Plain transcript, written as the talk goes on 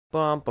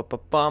Bum, ba, ba,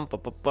 bum, ba,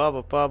 ba, ba,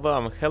 ba, ba,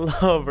 bum.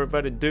 Hello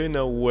everybody, do you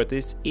know what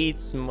is?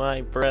 It's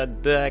my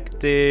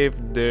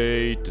productive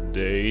day.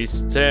 Today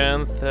is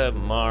 10th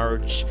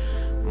March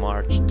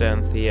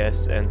 10th,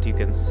 yes, and you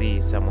can see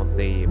some of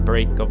the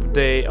break of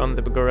day on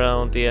the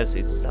background. Yes,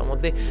 it's some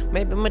of the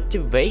maybe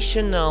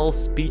motivational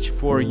speech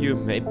for you,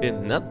 maybe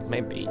not,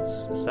 maybe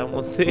it's some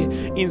of the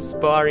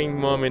inspiring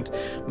moment,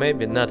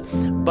 maybe not,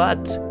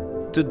 but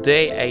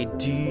today I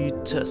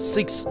did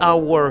 6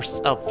 hours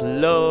of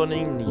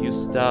learning new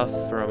stuff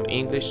from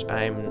English.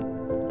 I'm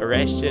a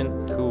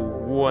Russian who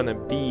wanna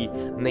be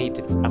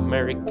Native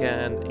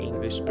American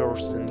English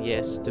person,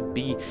 yes, to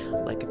be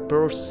like a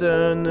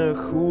person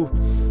who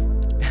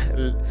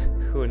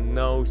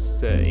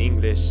knows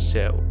English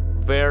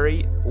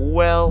very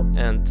well,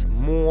 and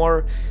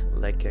more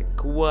like a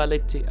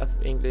quality of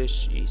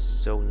English is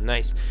so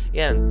nice,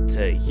 and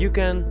you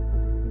can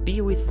be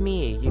with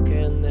me, you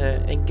can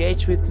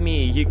engage with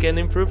me, you can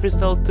improve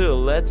yourself too.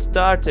 Let's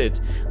start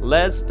it.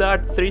 Let's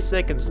start. 3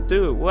 seconds,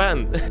 2,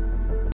 1.